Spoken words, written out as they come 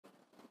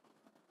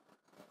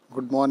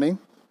Good morning.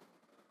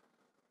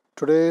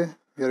 Today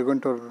we are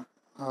going to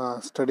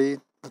study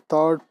the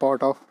third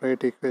part of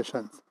rate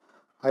equations.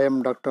 I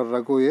am Dr.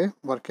 Raghu A,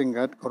 working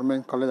at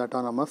Government College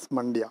Autonomous,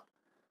 Mandya.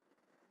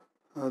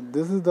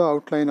 This is the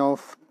outline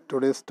of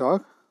today's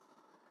talk.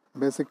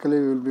 Basically,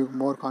 we will be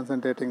more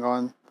concentrating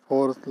on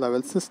fourth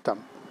level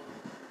system.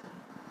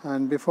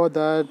 And before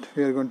that,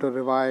 we are going to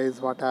revise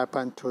what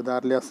happened to the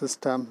earlier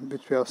system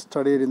which we have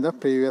studied in the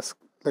previous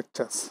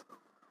lectures.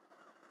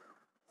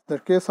 In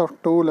the case of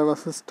two-level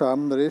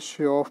system, the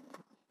ratio of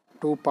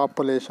two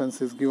populations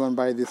is given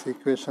by this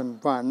equation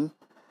 1.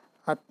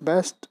 At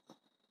best,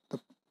 the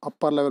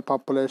upper level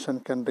population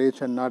can reach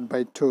a naught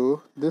by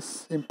 2.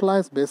 This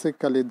implies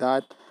basically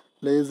that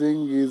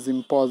lasing is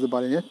impossible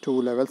in a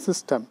two-level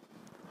system.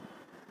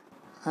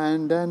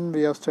 And then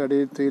we have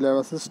studied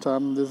three-level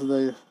system. This is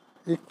the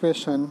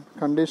equation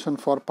condition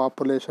for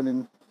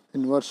population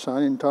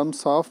inversion in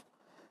terms of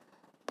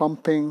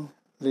pumping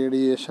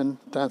radiation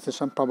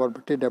transition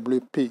probability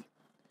WP.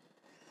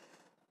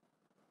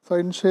 So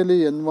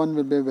initially N1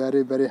 will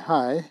be very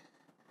high,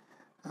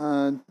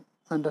 and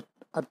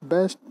at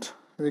best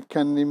we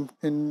can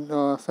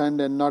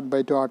send N0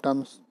 by 2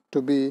 atoms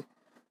to be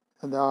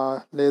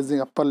the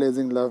upper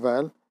lasing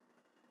level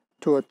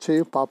to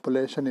achieve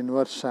population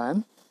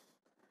inversion.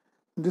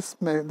 This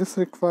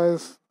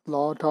requires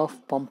lot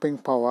of pumping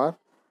power,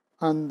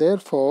 and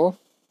therefore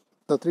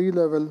the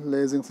three-level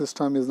lasing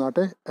system is not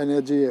a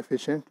energy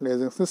efficient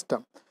lasing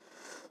system.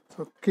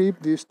 So keep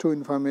these two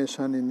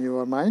information in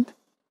your mind.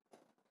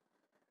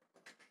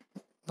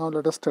 Now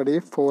let us study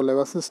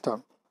four-level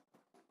system.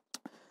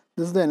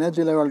 This is the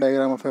energy level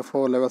diagram of a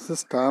four-level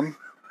system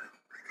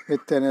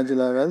with energy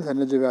levels,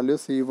 energy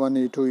values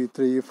E1, E2,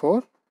 E3,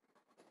 E4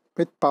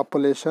 with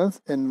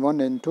populations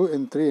N1,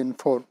 N2, N3,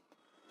 N4.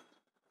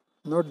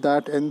 Note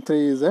that E3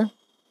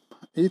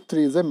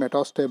 is a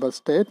metastable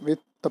state with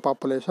the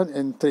population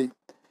N3.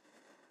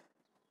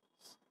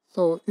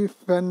 So if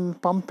when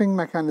pumping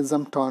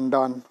mechanism turned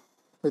on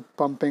with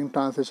pumping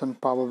transition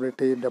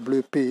probability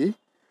WP,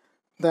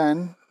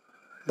 then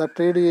that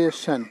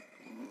radiation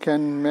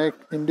can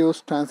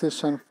induce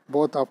transition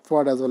both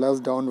upward as well as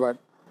downward.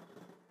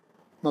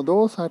 Now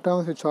those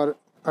atoms which are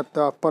at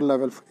the upper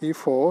level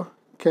E4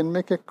 can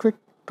make a quick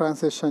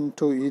transition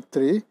to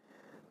E3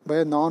 by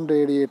a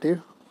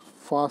non-radiative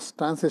fast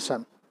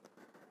transition.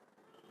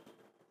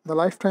 The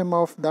lifetime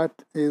of that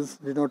is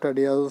denoted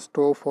as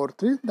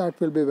 243. That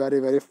will be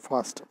very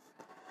fast.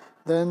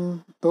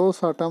 Then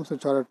those atoms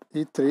which are at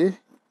E3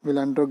 will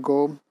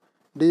undergo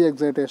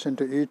de-excitation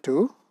to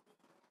E2.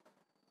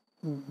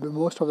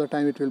 Most of the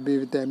time it will be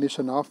with the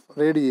emission of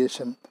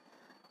radiation,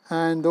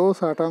 and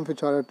those atoms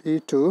which are at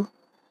E2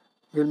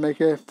 will make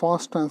a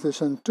fast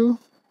transition to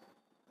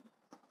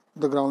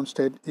the ground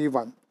state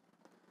E1.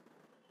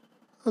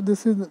 So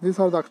these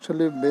are the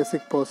actually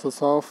basic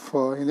process of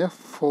in a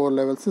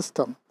four-level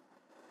system.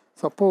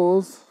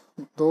 Suppose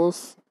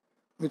those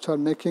which are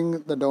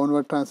making the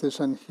downward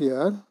transition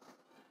here,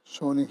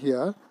 shown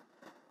here,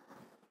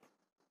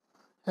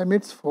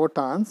 emits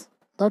photons.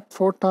 That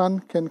photon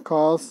can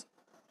cause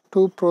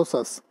two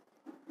processes.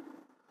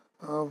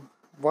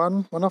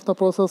 One of the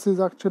processes is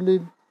actually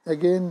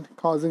again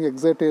causing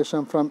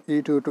excitation from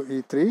E2 to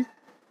E3,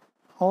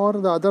 or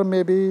the other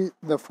may be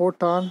the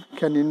photon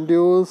can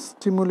induce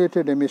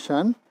stimulated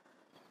emission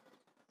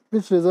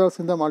which results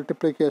in the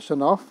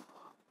multiplication of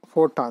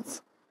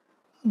photons.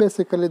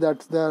 Basically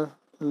that's the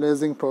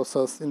lasing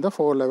process in the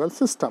four-level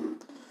system.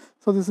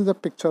 So this is a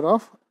picture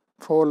of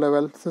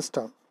four-level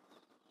system.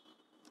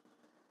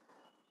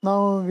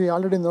 Now we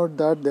already note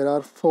that there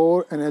are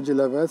four energy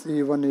levels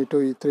E1,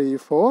 E2, E3,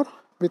 E4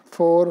 with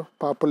four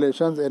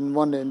populations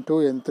N1,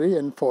 N2,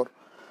 N3, N4.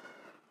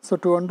 So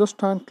to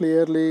understand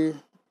clearly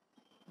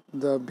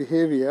the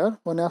behavior,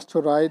 one has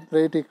to write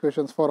rate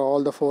equations for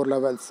all the four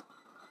levels.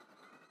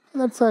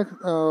 That's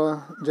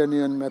a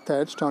genuine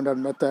method, standard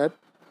method.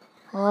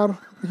 Or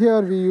here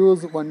we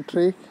use one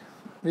trick.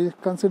 We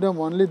consider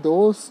only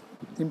those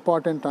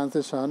important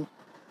transition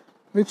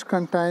which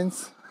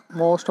contains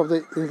most of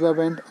the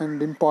relevant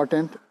and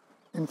important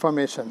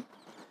information.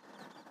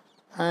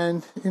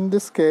 And in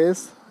this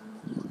case,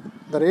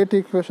 the rate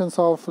equations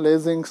of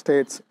lasing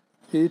states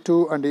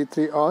E2 and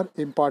E3 are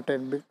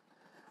important,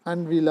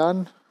 and we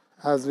learn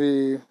as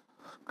we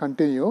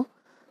continue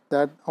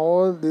that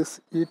all this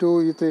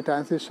E2, E3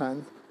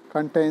 transition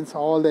contains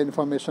all the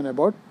information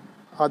about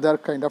other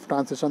kind of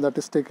transition that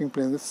is taking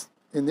place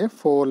in a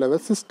four-level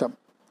system.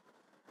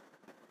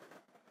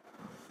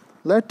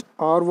 Let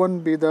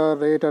R1 be the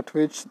rate at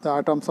which the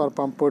atoms are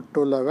pumped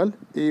to level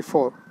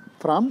E4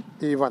 from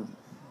E1.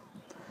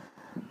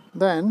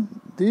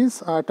 Then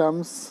these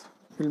atoms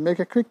will make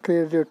a quick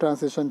radiative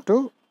transition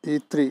to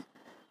E3.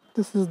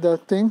 This is the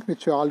thing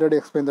which we already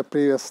explained in the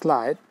previous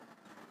slide.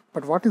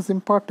 But what is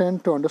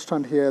important to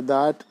understand here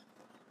that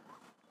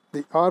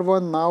the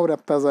R1 now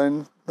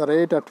represents the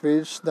rate at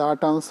which the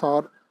atoms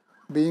are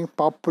being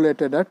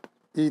populated at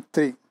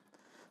E3.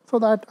 So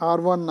that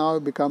R1 now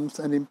becomes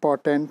an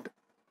important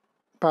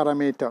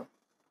parameter.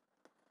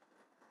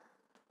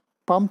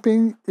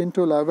 Pumping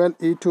into level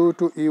E2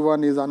 to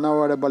E1 is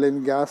unavoidable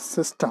in gas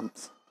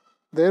systems.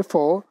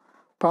 Therefore,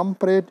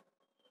 pump rate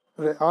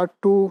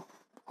R2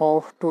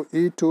 of to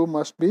E2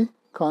 must be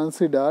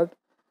considered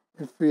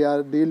if we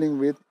are dealing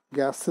with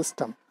gas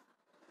system.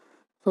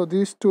 So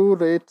these two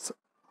rates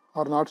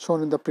are not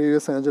shown in the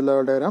previous energy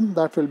level diagram.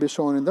 That will be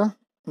shown in the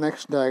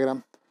next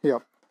diagram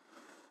here.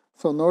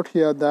 So note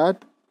here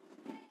that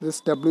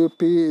this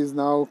WP is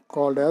now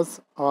called as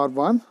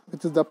R1,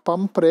 which is the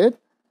pump rate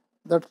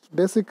that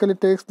basically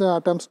takes the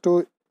atoms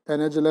to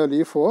energy level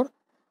E4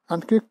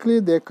 and quickly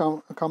they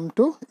come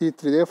to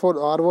E3. Therefore,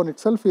 R1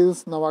 itself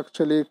is now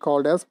actually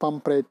called as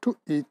pump rate to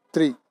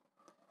E3.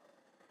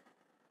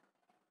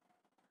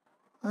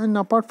 And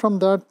apart from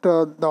that,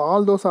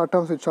 all those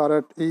atoms which are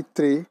at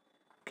E3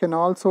 can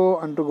also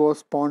undergo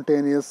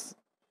spontaneous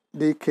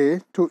decay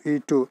to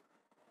E2.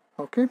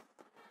 Okay.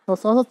 Now,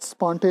 such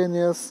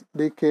spontaneous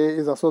decay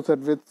is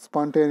associated with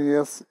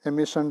spontaneous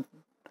emission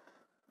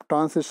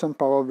transition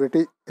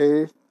probability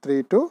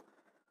A32,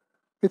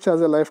 which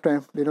has a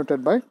lifetime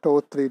denoted by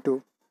tau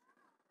 32.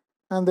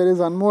 And there is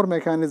one more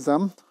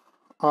mechanism,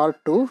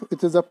 R2,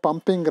 which is a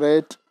pumping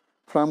rate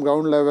from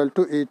ground level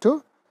to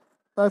E2.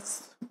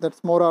 That's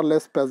more or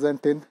less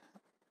present in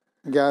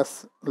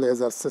gas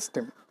laser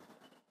system.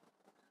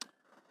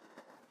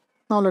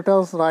 Now let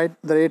us write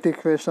the rate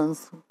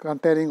equations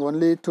containing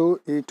only to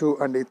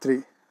E2 and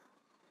E3.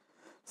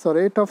 So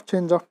rate of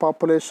change of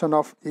population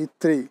of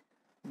E3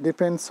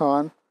 depends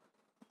on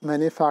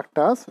many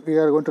factors. We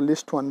are going to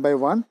list one by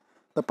one.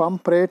 The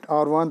pump rate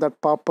R1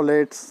 that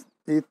populates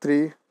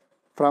E3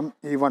 from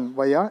E1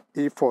 via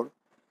E4.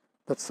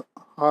 That's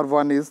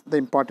R1 is the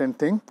important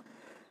thing.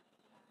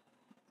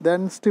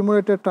 Then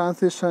stimulated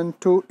transition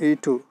to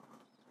E2.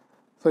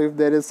 So if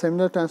there is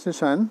similar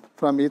transition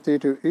from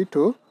E3 to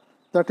E2,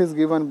 that is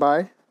given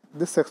by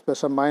this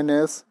expression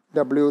minus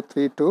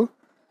W32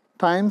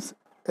 times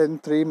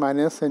N3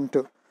 minus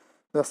N2.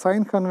 The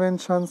sign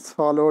conventions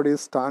followed is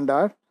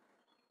standard.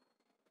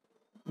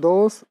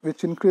 Those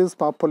which increase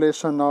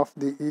population of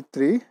the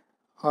E3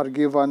 are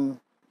given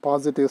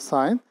positive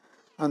sign,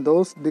 and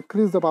those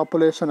decrease the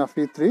population of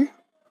E3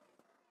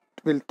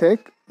 will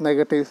take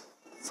negative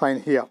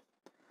sign here.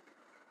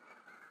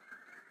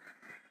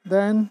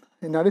 Then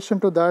in addition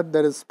to that,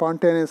 there is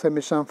spontaneous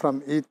emission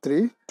from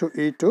E3 to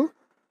E2.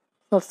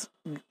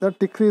 That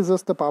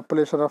decreases the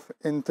population of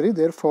N3.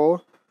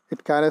 Therefore,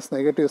 it carries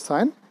negative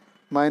sign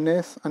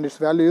minus, and its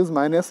value is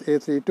minus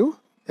A3 to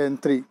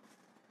N3.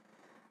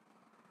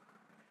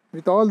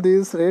 With all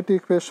these, rate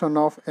equation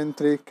of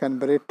N3 can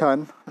be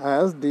written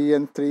as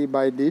dN3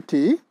 by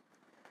dt,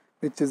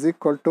 which is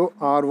equal to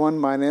R1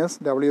 minus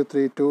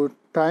W32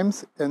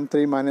 times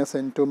N3 minus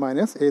N2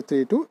 minus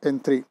A3 to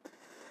N3.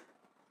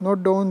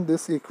 Note down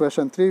this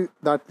equation 3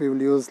 that we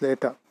will use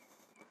later.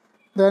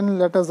 Then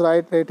let us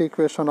write rate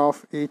equation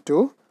of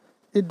E2.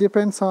 It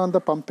depends on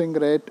the pumping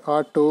rate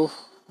R2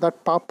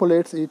 that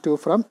populates E2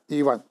 from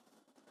E1.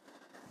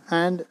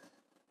 And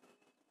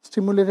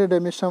stimulated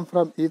emission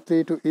from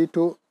E3 to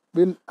E2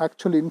 will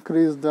actually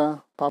increase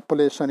the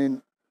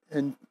population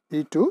in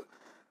E2.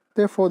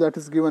 Therefore, that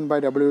is given by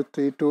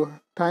W32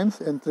 times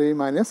N3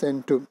 minus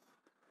N2.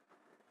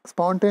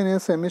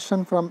 Spontaneous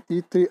emission from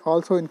E3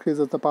 also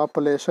increases the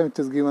population, which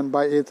is given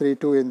by A3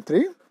 to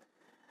N3.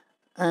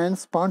 And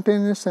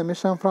spontaneous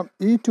emission from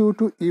E2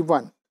 to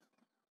E1,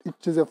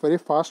 which is a very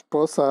fast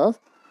process,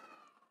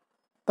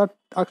 that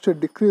actually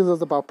decreases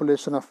the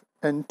population of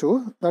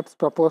N2. That's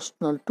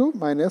proportional to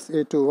minus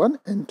A21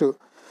 N2.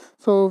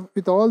 So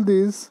with all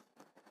these,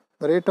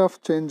 the rate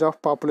of change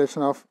of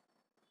population of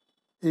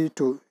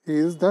E2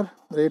 is the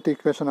rate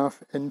equation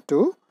of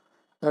N2.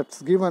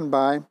 That's given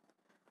by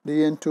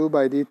dN2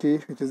 by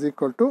dt, which is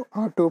equal to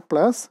R2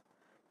 plus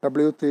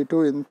W32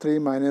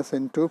 N3 minus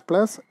N2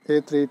 plus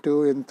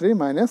A32 N3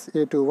 minus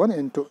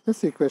A21 N2. This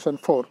is equation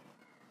 4.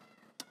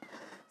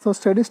 So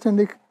steady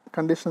state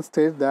condition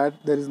states that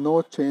there is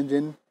no change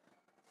in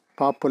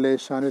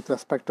population with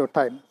respect to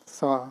time.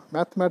 So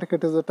mathematically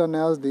it is written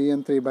as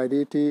dN3 by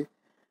dt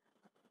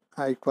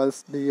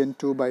equals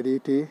dN2 by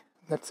dt.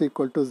 That's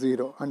equal to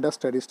 0 under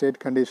steady state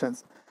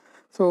conditions.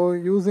 So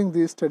using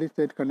these steady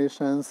state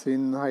conditions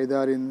in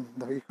either in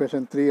the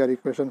equation 3 or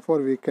equation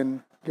 4, we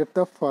can get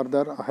the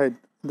further ahead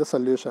in the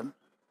solution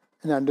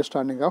in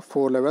understanding of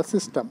 4-level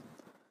system.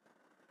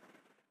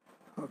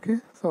 Okay,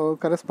 so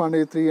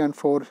corresponding 3 and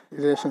 4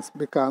 relations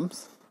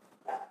becomes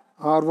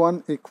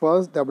R1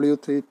 equals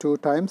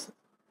W32 times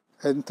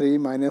N3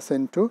 minus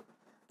N2.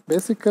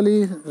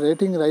 Basically,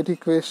 rating right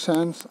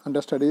equations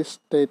under steady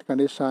state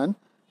condition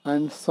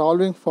and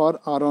solving for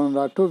R1 and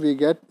R2, we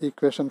get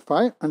equation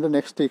 5 and the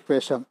next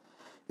equation.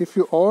 If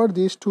you add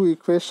these two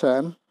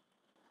equations,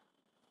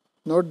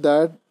 note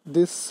that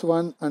this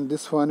one and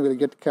this one will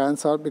get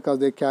cancelled because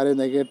they carry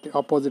negative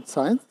opposite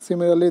signs.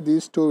 Similarly,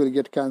 these two will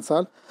get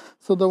cancelled.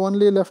 So the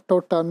only left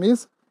out term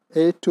is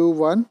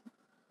A21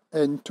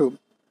 N2.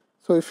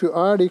 So if you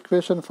add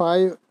equation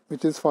 5,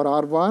 which is for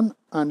R1,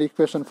 and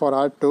equation for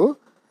R2,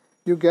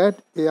 you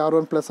get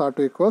R1 plus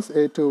R2 equals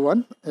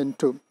A21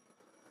 N2.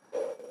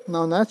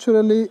 Now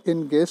naturally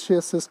in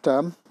gaseous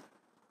system,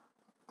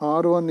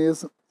 R1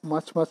 is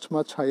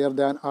much higher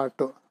than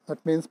R2.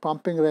 That means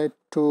pumping rate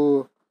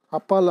to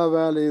upper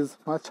level is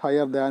much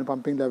higher than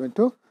pumping level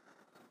to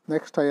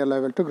next higher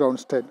level to ground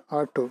state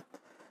R2.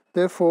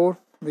 Therefore,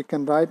 we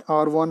can write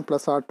R1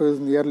 plus R2 is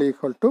nearly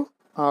equal to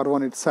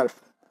R1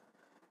 itself.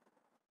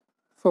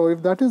 So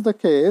if that is the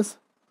case,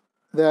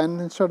 then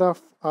instead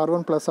of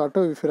R1 plus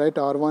R2, if we write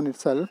R1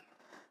 itself,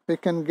 we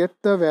can get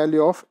the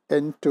value of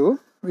N2,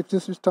 which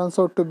turns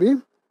out to be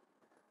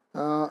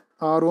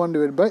R1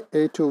 divided by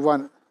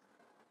A21.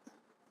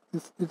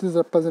 It is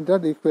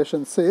represented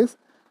equation 6,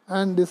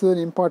 and this is an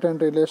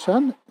important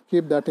relation.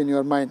 Keep that in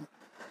your mind.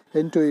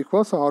 N2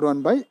 equals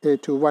R1 by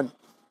A21.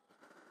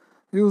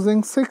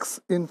 Using 6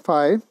 in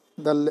 5,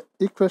 the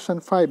equation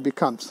 5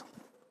 becomes.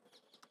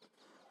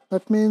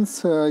 That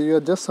means you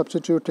are just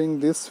substituting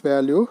this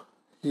value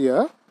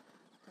here,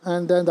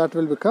 and then that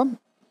will become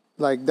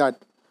like that.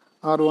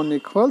 R1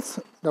 equals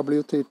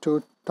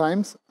W32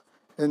 times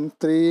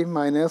N3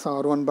 minus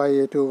R1 by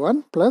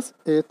A21 plus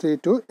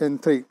A32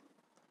 N3.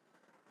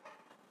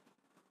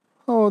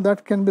 So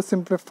that can be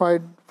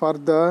simplified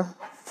further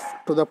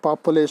to the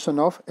population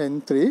of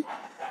N3.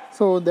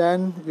 So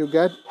then you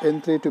get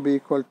N3 to be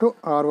equal to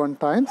R1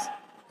 times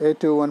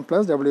A21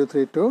 plus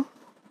W32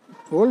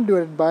 whole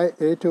divided by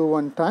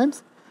A21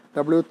 times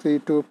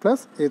W32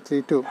 plus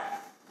A32.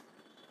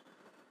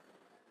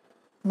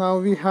 Now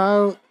we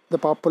have the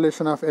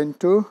population of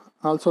N2,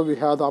 also we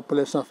have the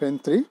population of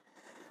N3.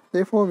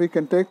 Therefore, we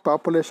can take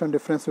population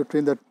difference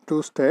between the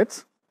two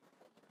states.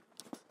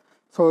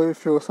 So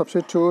if you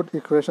substitute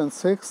equation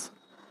 6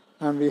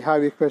 and we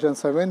have equation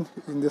 7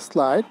 in this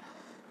slide,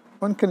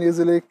 one can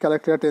easily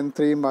calculate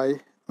N3 by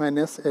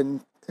minus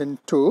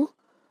N2.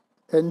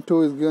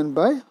 N2 is given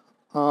by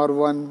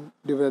R1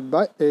 divided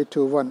by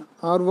A21.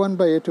 R1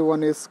 by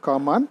A21 is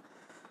common.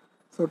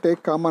 So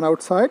take common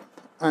outside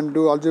and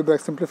do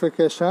algebraic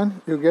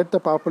simplification. You get the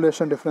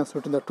population difference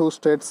between the two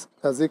states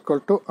as equal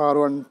to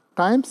R1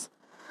 times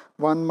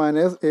 1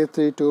 minus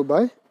A32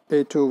 by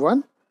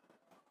A21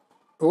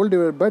 whole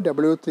divided by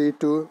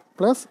W32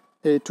 plus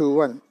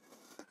A21,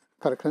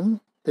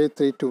 correction,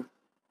 A32.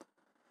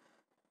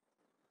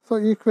 So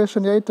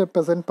equation 8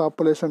 represents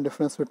population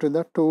difference between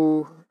the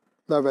two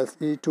levels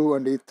E2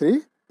 and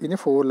E3 in a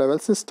 4-level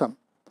system.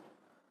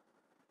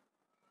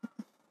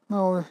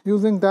 Now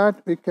using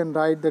that we can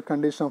write the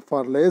condition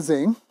for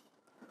lasing.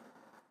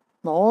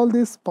 Now all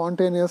these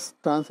spontaneous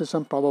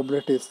transition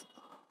probabilities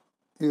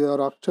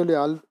are actually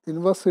all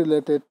inversely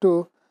related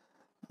to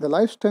the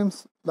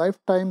lifetimes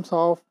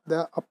of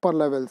the upper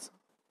levels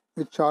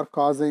which are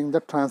causing the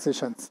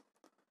transitions.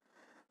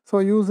 So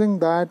using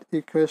that,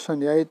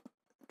 equation 8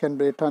 can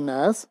be written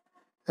as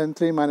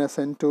N3 minus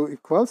N2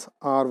 equals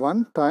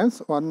R1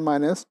 times 1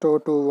 minus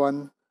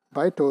τ21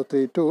 by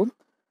τ32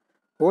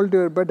 whole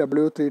divided by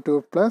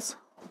W32 plus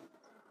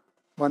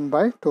 1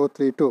 by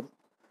τ32.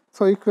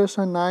 So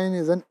equation 9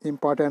 is an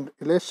important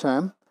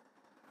relation.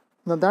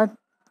 Now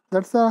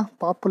that's the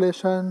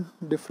population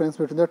difference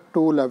between the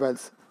two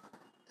levels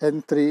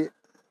N3,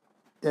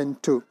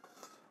 N2.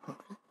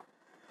 Okay.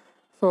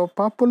 So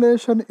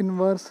population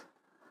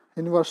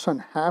inversion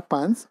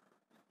happens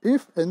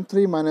if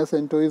N3 minus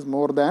N2 is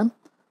more than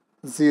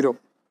 0.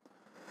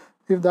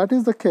 If that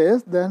is the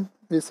case, then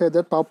we say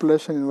that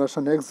population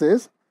inversion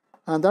exists,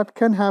 and that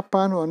can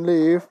happen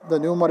only if the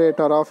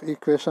numerator of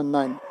equation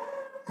 9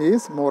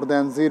 is more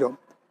than 0.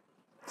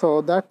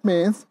 So that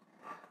means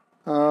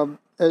a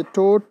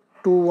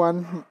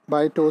τ21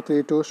 by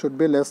τ32 should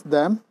be less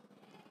than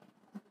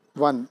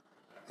 1.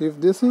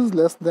 If this is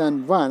less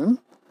than 1,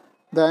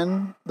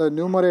 then the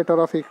numerator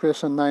of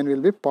equation 9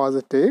 will be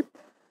positive.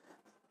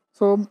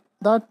 So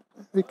that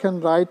we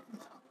can write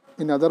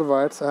in other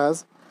words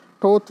as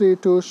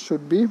τ32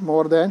 should be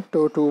more than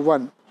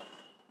τ21,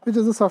 which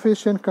is a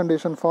sufficient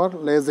condition for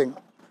lasing.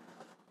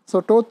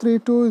 So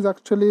τ32 is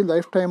actually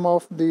lifetime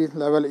of the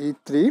level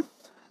E3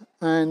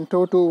 and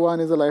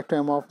τ21 is the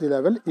lifetime of the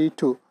level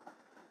E2.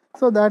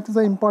 So that is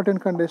an important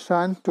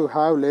condition to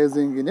have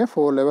lasing in a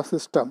 4-level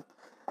system.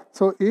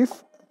 So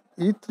if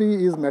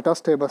E3 is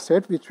metastable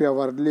state, which we have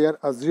earlier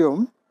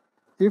assumed,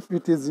 if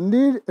it is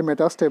indeed a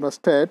metastable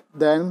state,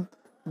 then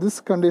this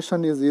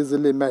condition is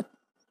easily met,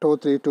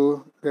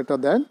 τ32 greater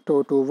than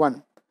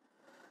τ21.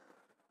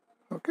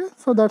 Okay,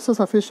 so that's a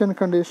sufficient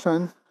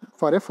condition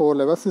for a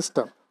 4-level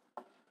system.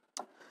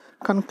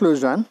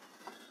 Conclusion.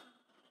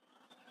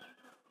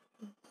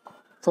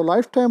 So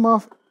lifetime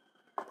of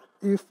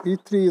if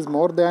E3 is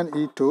more than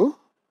E2,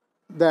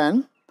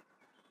 then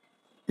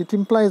it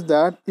implies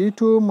that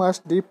E2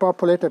 must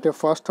depopulate at a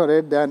faster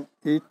rate than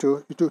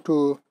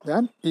E2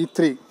 than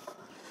E3.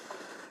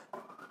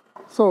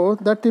 So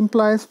that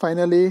implies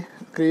finally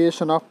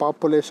creation of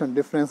population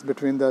difference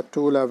between the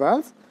two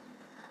levels,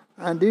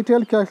 and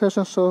detailed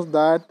calculation shows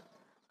that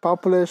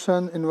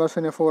population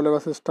inversion in a 4-level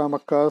system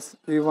occurs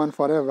even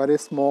for a very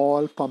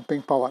small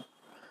pumping power.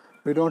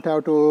 We don't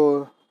have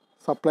to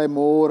supply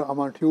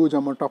huge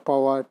amount of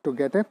power to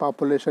get a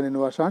population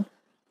inversion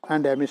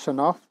and emission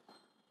of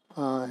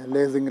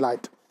lasing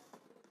light.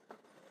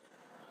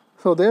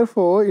 So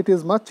therefore, it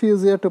is much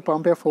easier to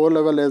pump a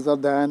 4-level laser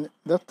than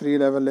the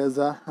 3-level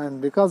laser, and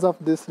because of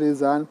this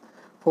reason,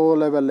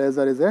 4-level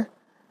laser is a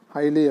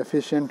highly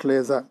efficient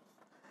laser.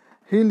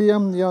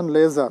 Helium neon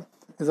laser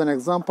is an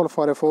example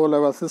for a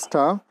 4-level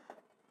system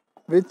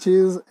which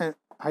is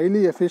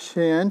highly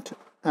efficient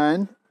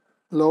and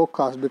low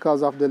cost.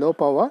 Because of the low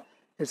power,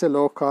 it's a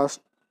low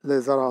cost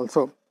laser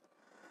also.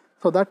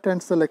 So that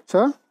ends the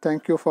lecture.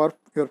 Thank you for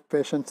your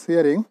patience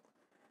hearing.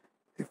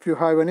 If you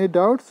have any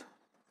doubts,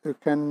 you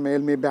can mail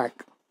me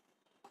back.